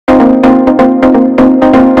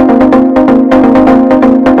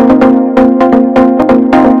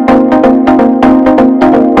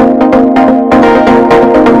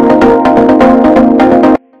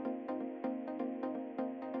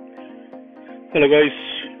Hello guys,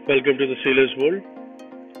 welcome to the Sailor's World,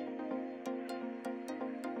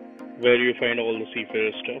 where you find all the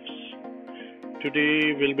seafarer stuffs.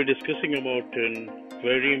 Today we'll be discussing about a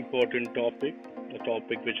very important topic, a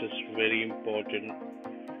topic which is very important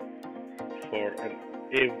for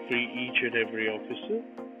each and every officer.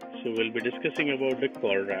 So we'll be discussing about the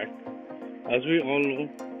Colreg. As we all know,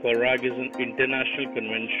 Colreg is an international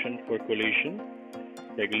convention for collision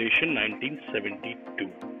regulation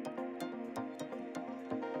 1972.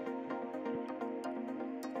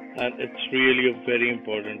 And it's really a very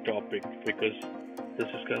important topic because this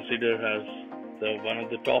is considered as one of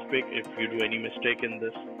the topic. If you do any mistake in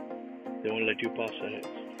this, they won't let you pass ahead.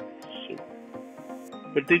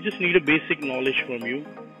 But they just need a basic knowledge from you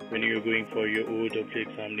when you're going for your OW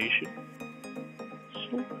examination.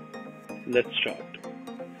 So let's start.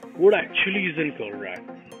 What actually is in Colreg?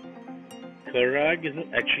 Colreg is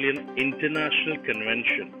actually an international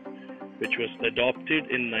convention which was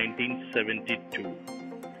adopted in 1972.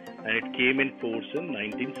 And it came in force in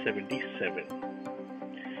 1977.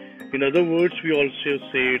 In other words, we also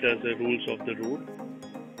say it as the rules of the road.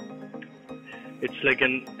 It's like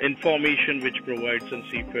an information which provides a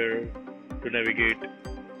seafarer to navigate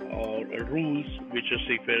or rules which a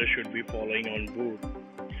seafarer should be following on board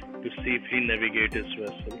to safely navigate his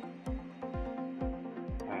vessel.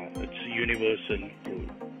 It's a universal rule.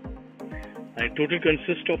 And it total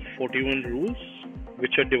consists of 41 rules,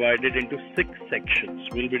 which are divided into 6 sections.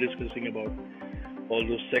 We'll be discussing about all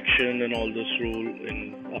those sections and all those rules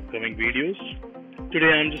in upcoming videos.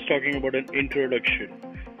 Today I'm just talking about an introduction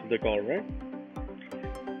to the Colreg.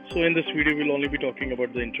 So in this video we'll only be talking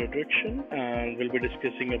about the introduction, and we'll be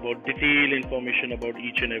discussing about detailed information about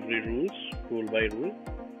each and every rules, rule by rule,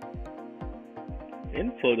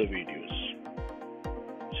 in further videos.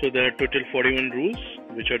 So there are total 41 rules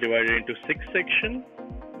which are divided into 6 sections.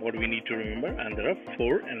 What we need to remember, and there are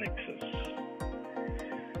 4 annexes.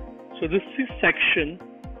 So this section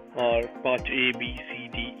are part A, B, C,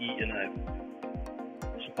 D, E and F.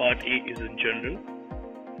 So part A is in general,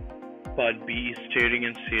 part B is steering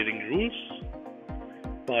and sailing rules,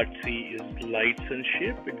 part C is lights and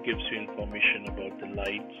shape. It gives you information about the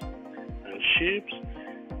lights and shapes.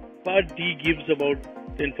 Part D gives about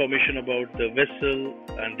information about the vessel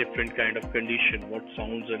and different kind of condition, what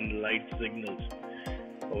sounds and light signals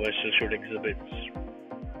a vessel should exhibit.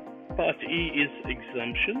 Part E is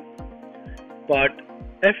exemption. Part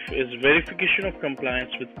F is verification of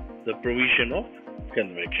compliance with the provision of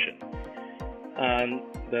convection. And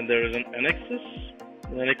then there is an annexes.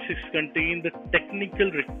 The annexes contain the technical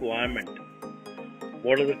requirement.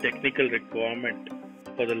 What are the technical requirement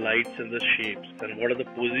for the lights and the shapes, and what are the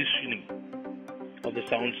positioning of the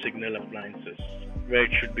sound signal appliances, where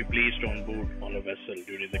it should be placed on board on a vessel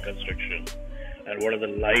during the construction, and what are the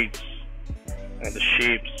lights and the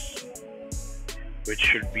shapes which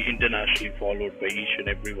should be internationally followed by each and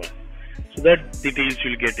every one. So that details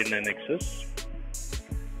you'll get in annexes.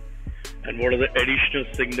 And what are the additional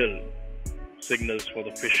signals for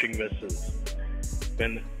the fishing vessels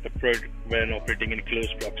when operating in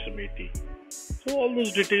close proximity. So all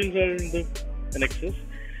those details are in the annexes.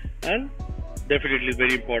 And definitely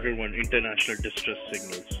very important one, international distress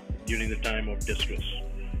signals during the time of distress.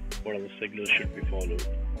 What are the signals should be followed?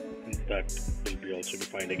 And that will be also be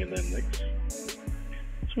finding in the annex.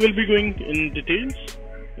 So we'll be going in details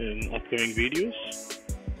in upcoming videos.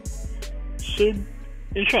 So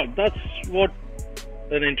in short, that's what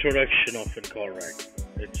an introduction of a Colreg.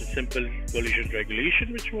 It's a simple collision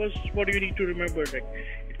regulation, which was what you need to remember. That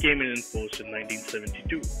it came in force in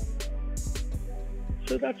 1972.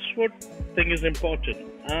 So that's what thing is important.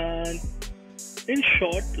 And in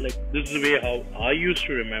short, like this is the way how I used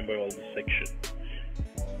to remember all the section.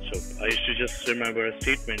 So I used to just remember a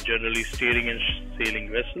statement: generally steering and sailing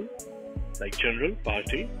vessel, like general,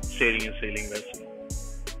 part A, steering and sailing vessel.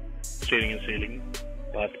 Steering and sailing,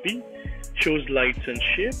 part B, shows lights and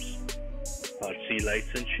shapes, part C, lights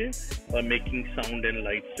and shapes, or making sound and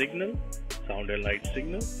light signal,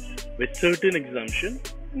 with certain exemption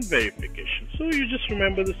and verification. So you just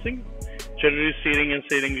remember this thing: generally steering and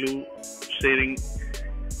sailing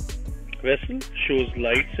vessel shows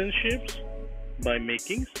lights and shapes by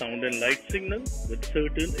making sound and light signal with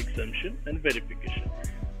certain exemption and verification.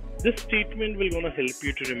 This statement will gonna help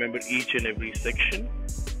you to remember each and every section.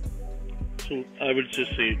 So I would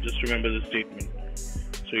just say, just remember the statement.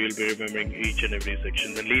 So you'll be remembering each and every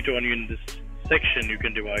section. Then later on in this section, you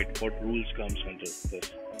can divide what rules comes under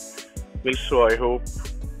this. Well, so I hope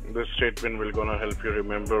this statement will gonna help you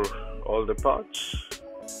remember all the parts,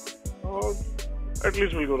 or at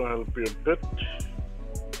least will gonna help you a bit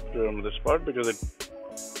to remember this part, because it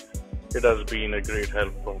It has been a great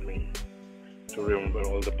help for me to remember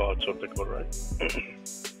all the parts of the Colreg.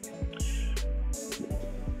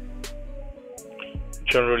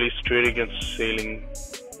 Generally, steering and sailing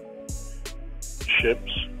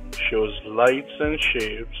ships shows lights and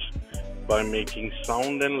shapes by making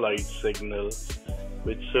sound and light signals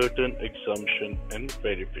with certain assumption and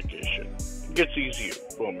verification. It gets easier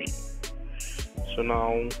for me. So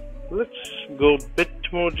now let's go a bit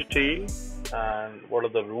more detail and what are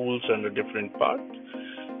the rules and the different parts.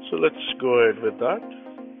 So let's go ahead with that.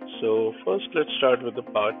 So first let's start with the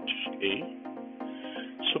part A.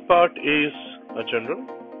 So part A is a general.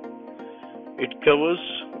 It covers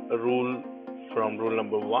a rule from rule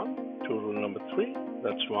number 1 to rule number 3.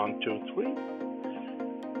 That's 1, 2, 3.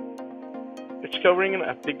 It's covering an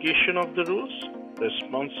application of the rules,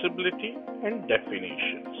 responsibility, and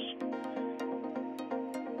definitions.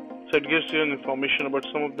 So it gives you an information about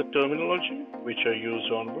some of the terminology which are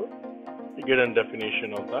used on board. You get a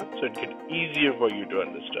definition of that, so it gets easier for you to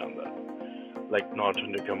understand that. Like not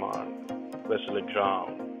under command, vessel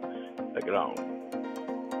aground,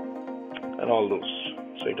 and all those.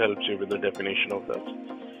 So it helps you with the definition of that.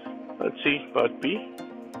 Let's see part B.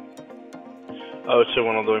 I would say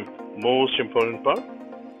one of the most important part.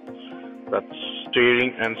 That's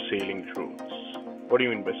steering and sailing rules. What do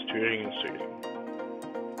you mean by steering and sailing?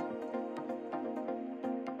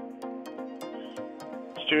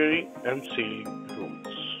 Steering and sailing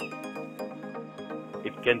rules.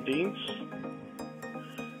 It contains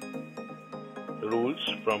rules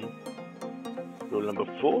from rule number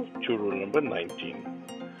 4 to rule number 19.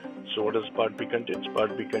 So what does part B contains?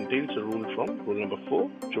 Part B contains a rule from rule number 4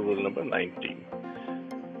 to rule number 19.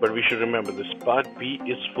 But we should remember this part B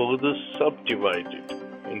is further subdivided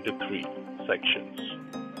into 3 sections.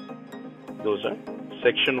 Those are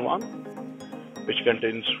section 1, which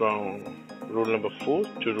contains from rule number 4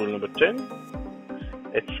 to rule number 10.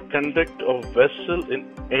 It's conduct of vessel in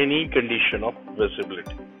any condition of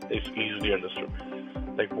visibility. It's easily understood.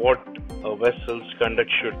 Like what a vessel's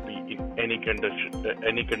conduct should be in any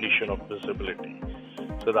condition of visibility.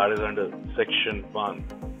 So that is under section 1.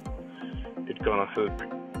 It's gonna help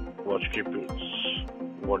watch keepers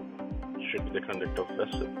what should be the conduct of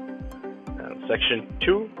vessel. And section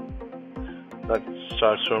 2, that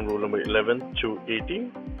starts from rule number 11 to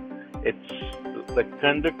 18. It's the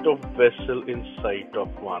conduct of vessel in sight of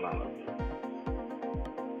one another.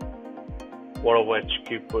 What a watch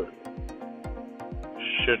keeper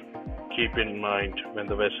should keep in mind when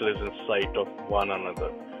the vessel is in sight of one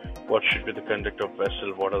another. What should be the conduct of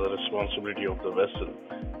vessel? What are the responsibility of the vessel?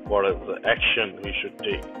 What is the action we should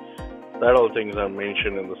take? That all things are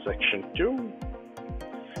mentioned in the section 2.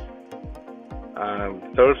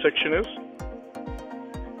 And third section is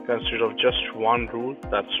consisted of just one rule.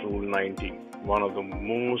 That's rule 19. One of the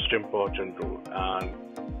most important rule. And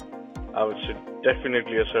I would say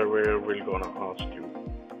definitely a surveyor will gonna ask you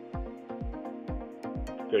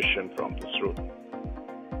question from this rule.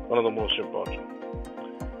 One of the most important.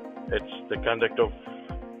 It's the conduct of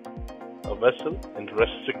a vessel in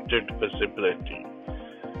restricted visibility.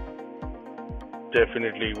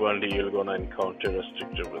 Definitely one day you're gonna encounter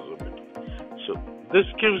restricted visibility. So this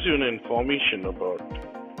gives you an information about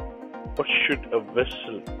what should a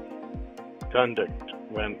vessel conduct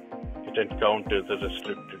when it encounters a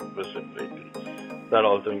restricted visibility. That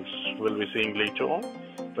all things we'll be seeing later on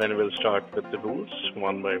when we'll start with the rules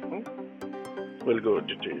one by one. We'll go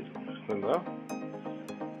detail in that.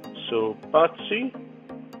 So part C.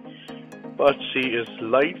 Part C is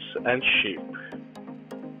lights and shape.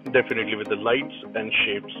 Definitely with the lights and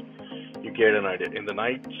shapes you get an idea. In the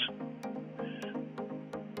nights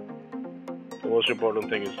the most important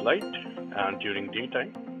thing is light, and during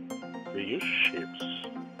daytime we use shapes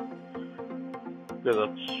because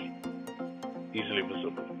that's easily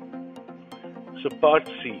visible. So part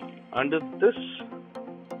C, under this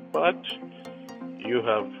part you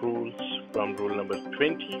have rules from rule number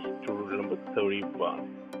 20 to rule number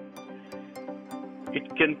 31.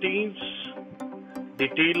 It contains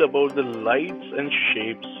detail about the lights and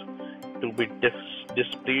shapes to be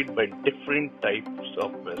displayed by different types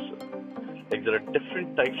of vessels. Like there are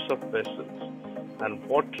different types of vessels and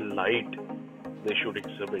what light they should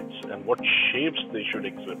exhibit and what shapes they should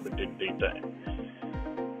exhibit in daytime.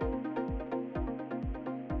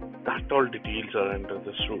 That all details are under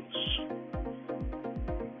this rules.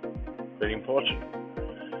 Very important.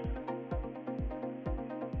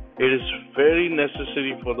 It is very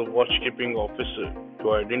necessary for the watchkeeping officer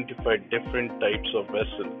to identify different types of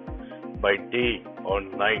vessel by day or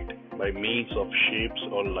night by means of shapes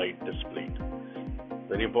or light displayed.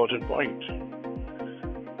 Very important point.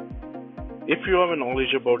 If you have a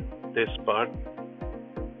knowledge about this part,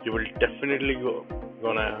 you will definitely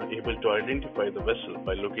gonna able to identify the vessel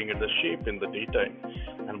by looking at the shape in the daytime,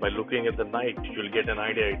 and by looking at the night, you'll get an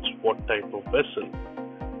idea it's what type of vessel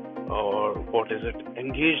or what is it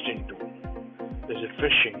engaged into. Is it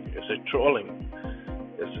fishing? Is it trawling?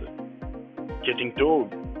 Is it getting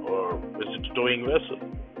towed? Or is it a towing vessel?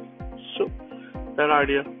 So that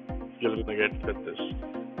idea you're gonna get with this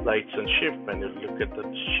lights and shape. When you look at the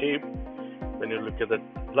shape, when you look at the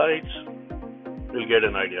lights, you'll get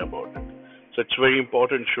an idea about it. So it's very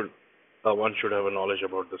important. One should have a knowledge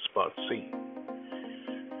about this part C.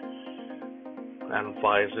 And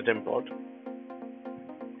why is it important?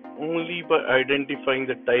 Only by identifying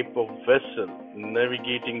the type of vessel,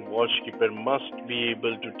 navigating watchkeeper must be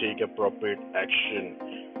able to take appropriate action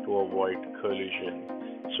to avoid collision.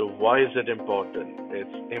 So why is it important?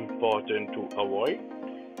 It's important to avoid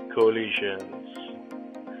collisions.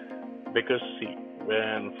 Because see,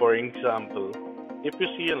 when, for example, if you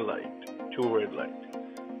see a light, two red light,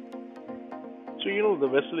 so you know the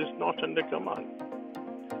vessel is not under command.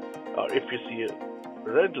 Or if you see a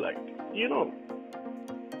red light, you know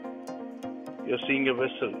you're seeing a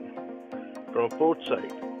vessel from a port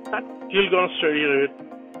side. That you're gonna study it,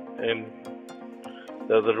 and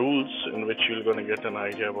there are the rules in which you're gonna get an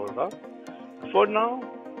idea about that. For now,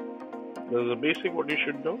 there's a basic what you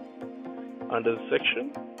should know. Under the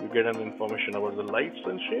section, you get an information about the lights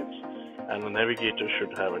and shapes, and the navigator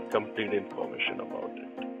should have a complete information about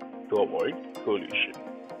it to avoid collision.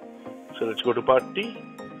 So let's go to part D.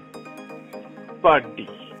 Part D.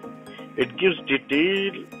 It gives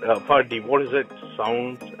detail. Part D. What is it?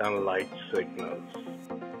 Sounds and light signals.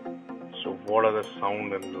 So what are the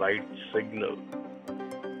sound and light signals?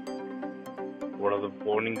 What are the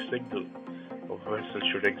warning signals a vessel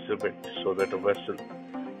should exhibit so that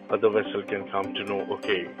other vessel can come to know,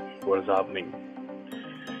 okay, what is happening?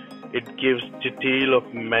 It gives detail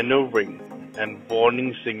of maneuvering and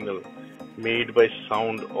warning signal made by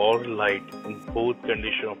sound or light in both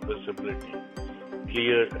condition of visibility,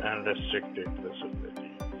 clear and restricted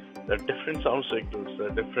visibility. There are different sound signals, there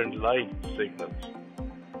are different light signals.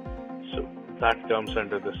 So that comes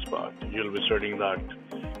under this part. You'll be studying that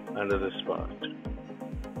under this part.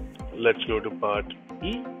 Let's go to part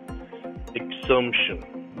E. Assumption.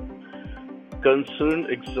 Concern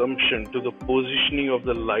assumption to the positioning of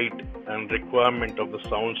the light and requirement of the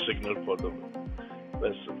sound signal for the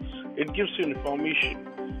vessels. It gives you information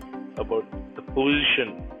about the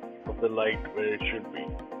position of the light where it should be,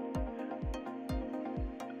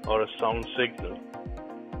 or a sound signal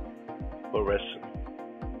for vessel,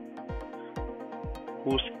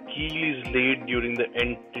 whose keel is laid during the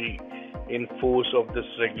entry in force of this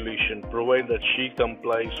regulation, provided that she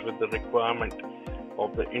complies with the requirement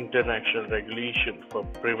of the international regulation for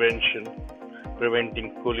preventing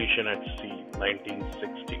collision at sea,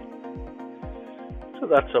 1960. So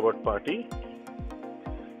that's about part E.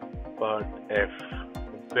 Part F.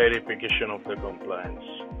 Verification of the compliance.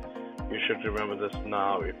 You should remember this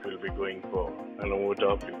now if you'll be going for an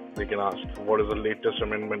overview. They can ask, what is the latest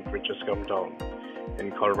amendment which has come down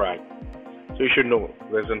in Colreg? So you should know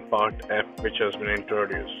there's in part F which has been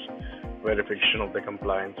introduced, verification of the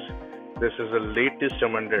compliance. This is the latest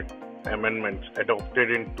amendments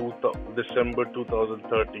adopted in December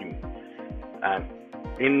 2013 and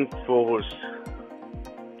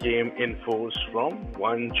came in force from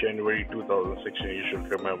 1 January 2016. You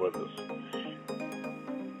should remember this.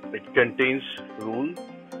 It contains Rule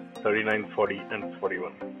 39, 40 and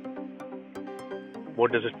 41.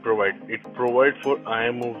 What does it provide? It provides for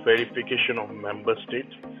IMO verification of member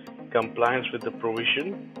states compliance with the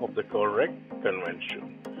provision of the Colreg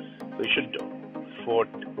Convention. So you should know what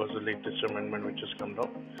was the latest amendment which has come down.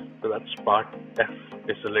 So that's part F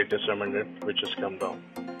is the latest amendment which has come down.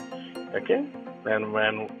 Okay, and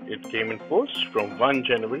when it came in force from 1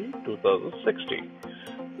 January 2016.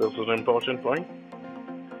 This is an important point.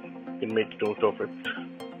 You can make note of it.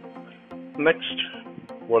 Next,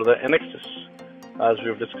 what are the annexes? As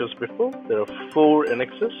we've discussed before, there are 4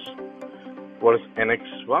 annexes. What is Annex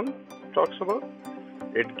 1 talks about?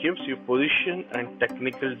 It gives you position and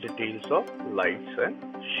technical details of lights and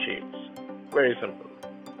shapes. Very simple.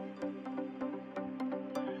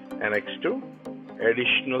 Annex 2,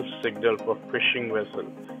 additional signal for fishing vessel,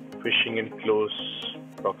 fishing in close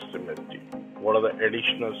proximity. What are the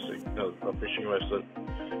additional signals a fishing vessel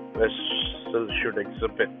should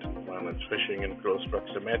exhibit when it's fishing in close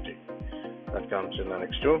proximity? That comes in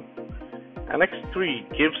Annex 2. Annex 3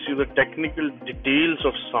 gives you the technical details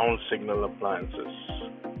of sound signal appliances.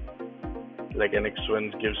 Like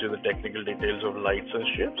NX1 gives you the technical details of lights and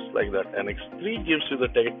shapes, like that. NX3 gives you the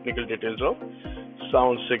technical details of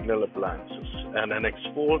sound signal appliances. And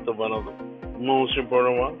NX4, the one of the most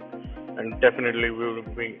important one, and definitely we will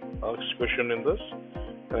be asked question in this.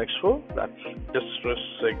 NX4, that's distress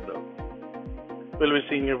signal. We'll be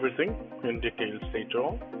seeing everything in details later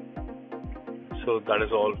on. So that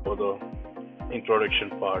is all for the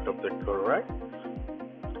introduction part of the Colreg.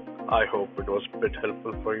 I hope it was a bit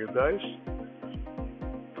helpful for you guys.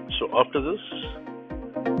 So after this,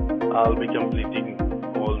 I'll be completing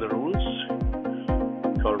all the rules,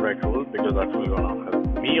 Colreg rule, because that will gonna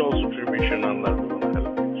help me also to revision, and that will gonna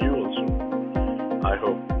help you also. I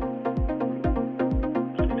hope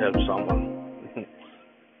it helps someone.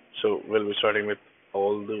 So we'll be starting with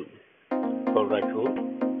all the Colreg rule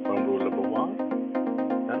from rule number 1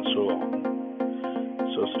 and so on.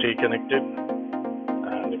 So stay connected,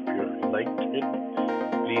 and if you liked it,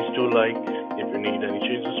 please do like. If you need any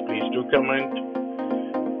changes, please do comment.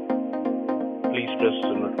 Please press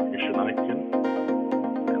the notification icon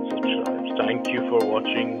and subscribe. Thank you for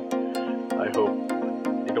watching. I hope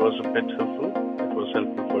it was a bit helpful. It was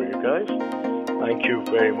helpful for you guys. Thank you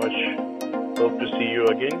very much. Hope to see you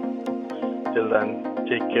again. Till then,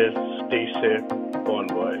 take care, stay safe, bon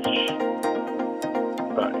voyage.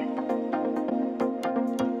 Bye.